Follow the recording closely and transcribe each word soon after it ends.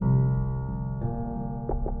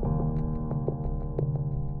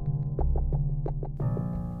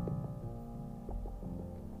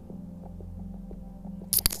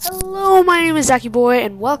Hello, my name is Zachy Boy,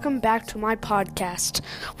 and welcome back to my podcast.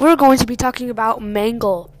 We're going to be talking about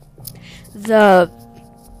Mangle, I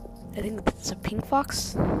think it's a pink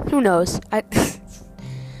fox? Who knows?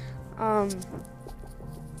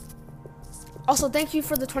 Also, thank you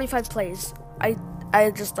for the 25 plays. I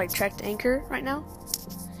just checked Anchor right now,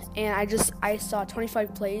 and I saw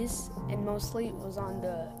 25 plays, and mostly it was on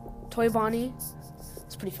the Toy Bonnie.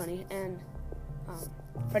 It's pretty funny, and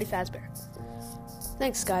Freddy Fazbear.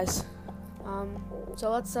 Thanks, guys. So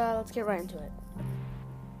let's get right into it.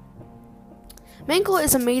 Mangle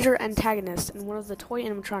is a major antagonist and one of the toy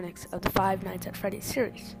animatronics of the Five Nights at Freddy's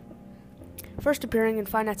series, first appearing in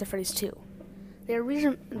Five Nights at Freddy's 2. They are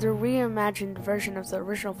the reimagined version of the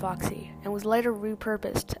original Foxy, and was later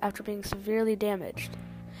repurposed after being severely damaged.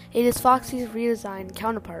 It is Foxy's redesigned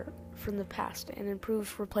counterpart from the past and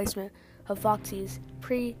improved replacement of Foxy's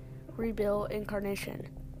pre-rebuild incarnation,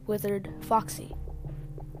 Withered Foxy.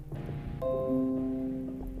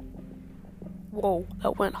 Whoa,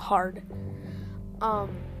 that went hard.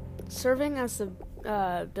 Serving as the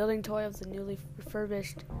building toy of the newly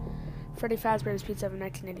refurbished Freddy Fazbear's Pizza of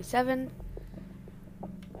 1987.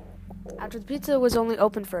 After the pizza was only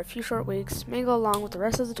open for a few short weeks, Mangle, along with the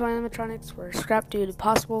rest of the toy animatronics, were scrapped due to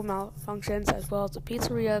possible malfunctions, as well as the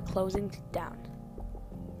pizzeria closing down.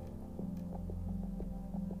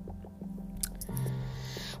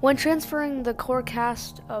 When transferring the core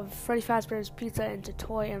cast of Freddy Fazbear's Pizza into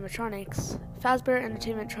toy animatronics, Fazbear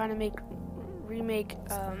Entertainment tried to remake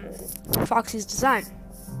Foxy's design,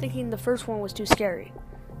 thinking the first one was too scary,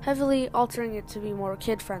 heavily altering it to be more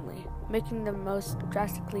kid-friendly, making the most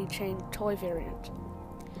drastically changed toy variant.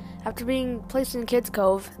 After being placed in Kids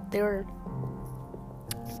Cove, they were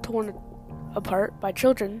torn apart by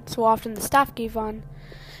children, so often the staff gave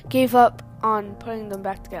up on putting them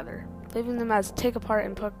back together, leaving them as a take apart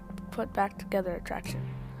and put back together attraction,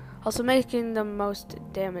 also making the most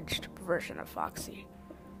damaged version of Foxy.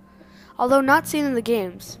 Although not seen in the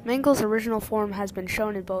games, Mangle's original form has been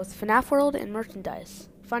shown in both FNAF World and merchandise.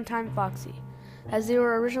 Funtime Foxy, as they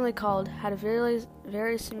were originally called, had a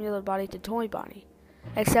very similar body to Toy Bonnie,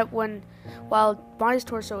 except while Bonnie's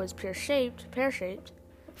torso is pear-shaped,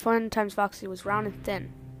 Funtime's Foxy was round and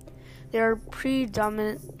thin. They are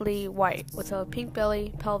predominantly white, with a pink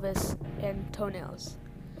belly, pelvis, and toenails,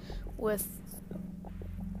 with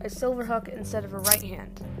a silver hook instead of a right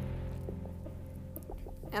hand,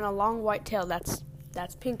 and a long white tail that's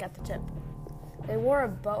pink at the tip. They wore a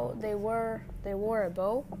bow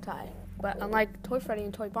tie, but unlike Toy Freddy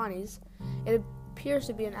and Toy Bonnie's, it appears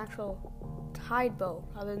to be an actual tied bow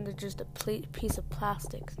rather than just a piece of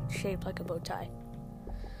plastic shaped like a bow tie.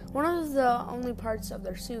 One of the only parts of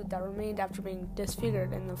their suit that remained after being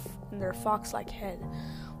disfigured in their fox-like head,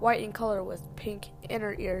 white in color with pink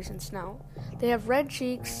inner ears and snout. They have red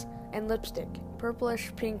cheeks and lipstick,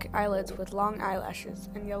 purplish pink eyelids with long eyelashes,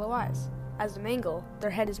 and yellow eyes. As the Mangle, their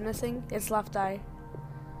head is missing its left eye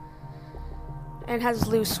and has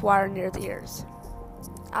loose wire near the ears.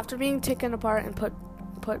 After being taken apart and put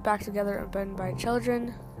back together again by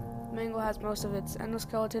children, Mangle has most of its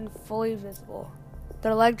endoskeleton fully visible.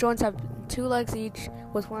 Their leg joints have 2 legs each,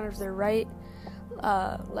 with one of their right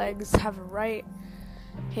legs have a right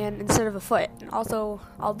hand instead of a foot. And although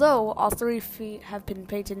all 3 feet have been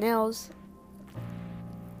painted nails,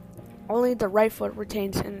 only the right foot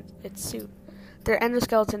retains in its suit. Their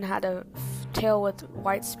endoskeleton had a tail with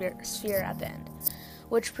white sphere at the end,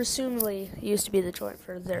 which presumably used to be the joint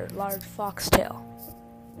for their large fox tail.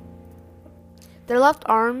 Their left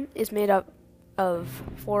arm is made up of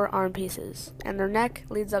 4 arm pieces, and their neck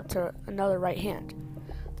leads up to another right hand.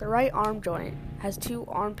 The right arm joint has 2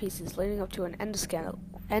 arm pieces leading up to an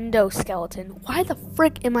endoskeleton. Why the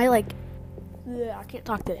frick am I I can't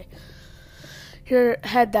talk today. Her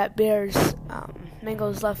head that bears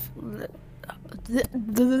Mangle's left.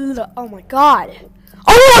 Oh my god!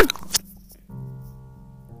 Oh!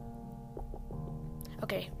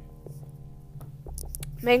 Okay.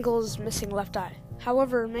 Mangle's missing left eye.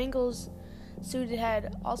 However, Mangle's suited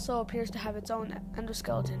head also appears to have its own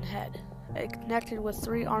endoskeleton head, connected with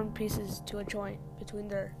 3 arm pieces to a joint between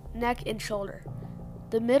their neck and shoulder.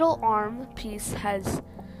 The middle arm piece has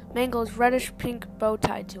Mangle's reddish-pink bow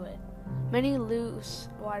tied to it. Many loose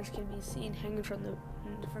wires can be seen hanging from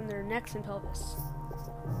their necks and pelvis.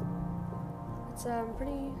 It's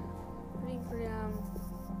pretty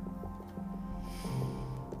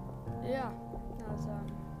yeah.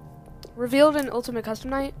 Revealed in Ultimate Custom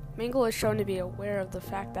Night, Mangle is shown to be aware of the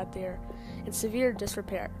fact that they are in severe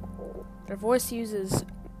disrepair. Their voice uses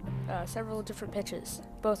several different pitches,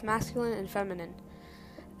 both masculine and feminine,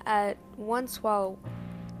 at once while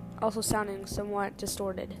also sounding somewhat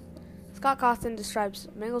distorted. Scott Cawthon describes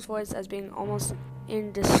Mangle's voice as being almost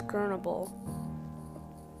indiscernible,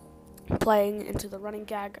 playing into the running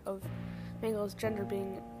gag of Mangle's gender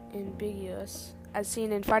being ambiguous, as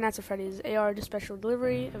seen in Five Nights at Freddy's AR Special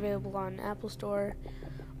Delivery, available on Apple Store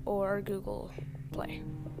or Google Play.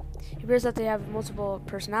 It appears that they have multiple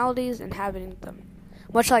personalities inhabiting them,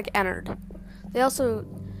 much like Ennard. They also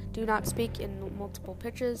do not speak in multiple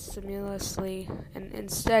pitches simultaneously and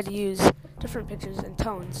instead use different pitches and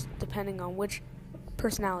tones depending on which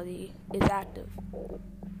personality is active.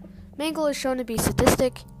 Mangle is shown to be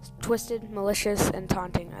sadistic, twisted, malicious, and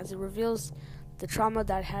taunting as it reveals the trauma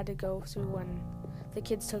that had to go through when the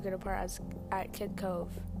kids took it apart at Kid Cove,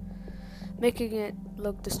 making it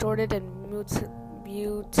look distorted and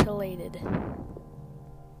mutilated.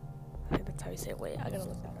 I think that's how you say it. Wait, I gotta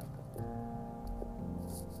look that up.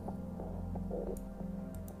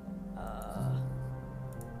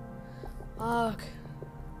 Fuck.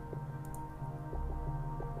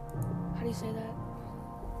 How do you say that?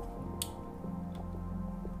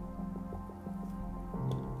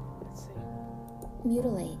 Let's see.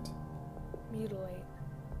 Mutilate. Mutilate.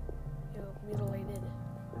 Mutilated.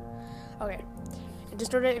 Okay.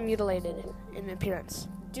 Distorted and mutilated in appearance.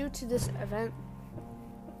 Due to this event,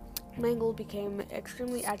 Mangle became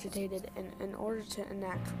extremely agitated and in order to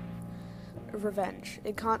enact revenge.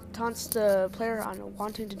 It taunts the player on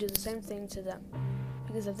wanting to do the same thing to them.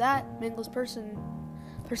 Because of that, Mangle's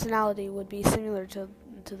personality would be similar to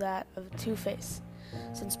that of Two-Face,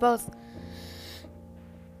 since both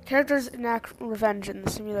characters enact revenge in the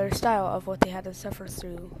similar style of what they had to suffer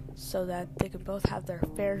through so that they can both have their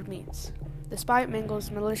fair meats. Despite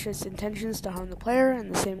Mangle's malicious intentions to harm the player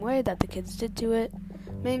in the same way that the kids did to it,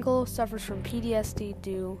 Mangle suffers from PTSD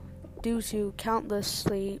due to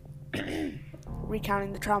countlessly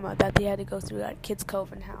recounting the trauma that they had to go through at Kids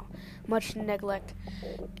Cove and how much neglect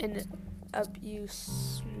and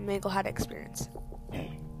abuse Mangle had experienced.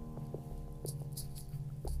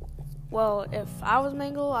 Well, if I was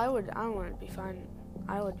Mangle, I would be fine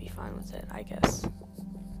with it, I guess.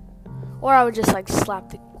 Or I would just like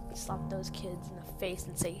slap those kids in the face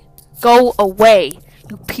and say, "Go away,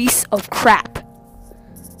 you piece of crap."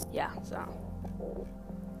 Yeah, so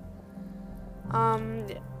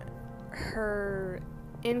her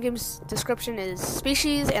in-game description is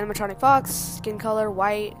species, animatronic fox, skin color,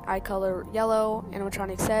 white, eye color, yellow,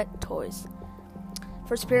 animatronic set, toys.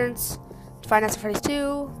 First appearance, Five Nights at Freddy's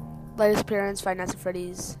 2. Latest appearance, Five Nights at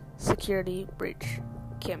Freddy's Security Breach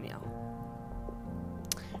cameo.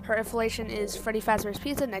 Her affiliation is Freddy Fazbear's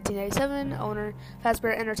Pizza, 1997. Owner,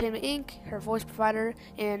 Fazbear Entertainment Inc. Her voice provider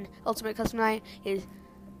and ultimate custom night is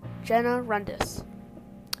Jenna Rundis.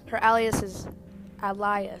 Her alias is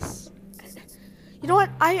Alias. You know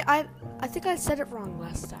what? I think I said it wrong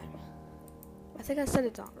last time. I think I said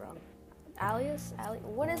it wrong. Alias?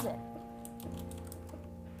 What is it?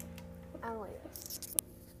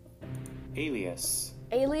 Alias.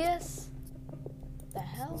 Alias? The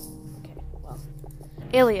hell? Okay, well.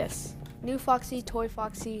 Alias. New Foxy, Toy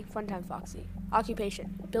Foxy, Funtime Foxy.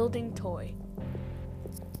 Occupation. Building toy.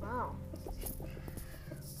 Wow.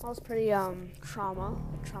 That was pretty,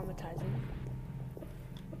 traumatizing.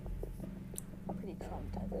 Pretty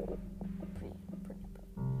traumatizing.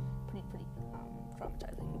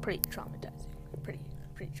 Pretty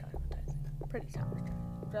traumatizing.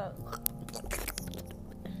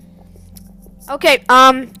 Okay,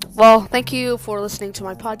 well, thank you for listening to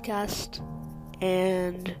my podcast,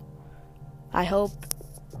 and I hope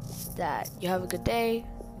that you have a good day,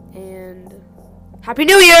 and Happy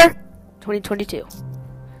New Year, 2022.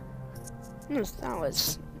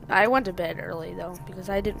 I went to bed early, though, because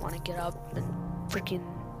I didn't want to get up and freaking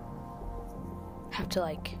have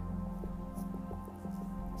to,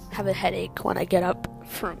 have a headache when I get up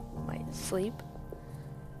from my sleep,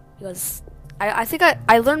 because I think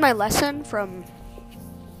I learned my lesson from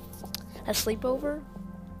a sleepover.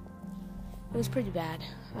 It was pretty bad.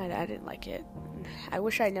 I didn't like it. I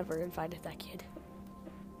wish I never invited that kid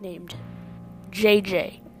named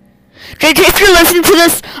JJ. JJ, if you're listening to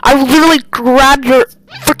this, I will literally grab your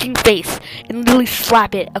freaking face and literally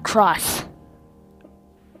slap it across.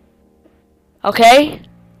 Okay?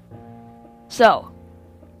 So,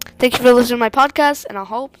 thank you for listening to my podcast, and I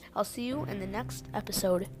hope I'll see you in the next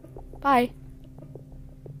episode. Bye.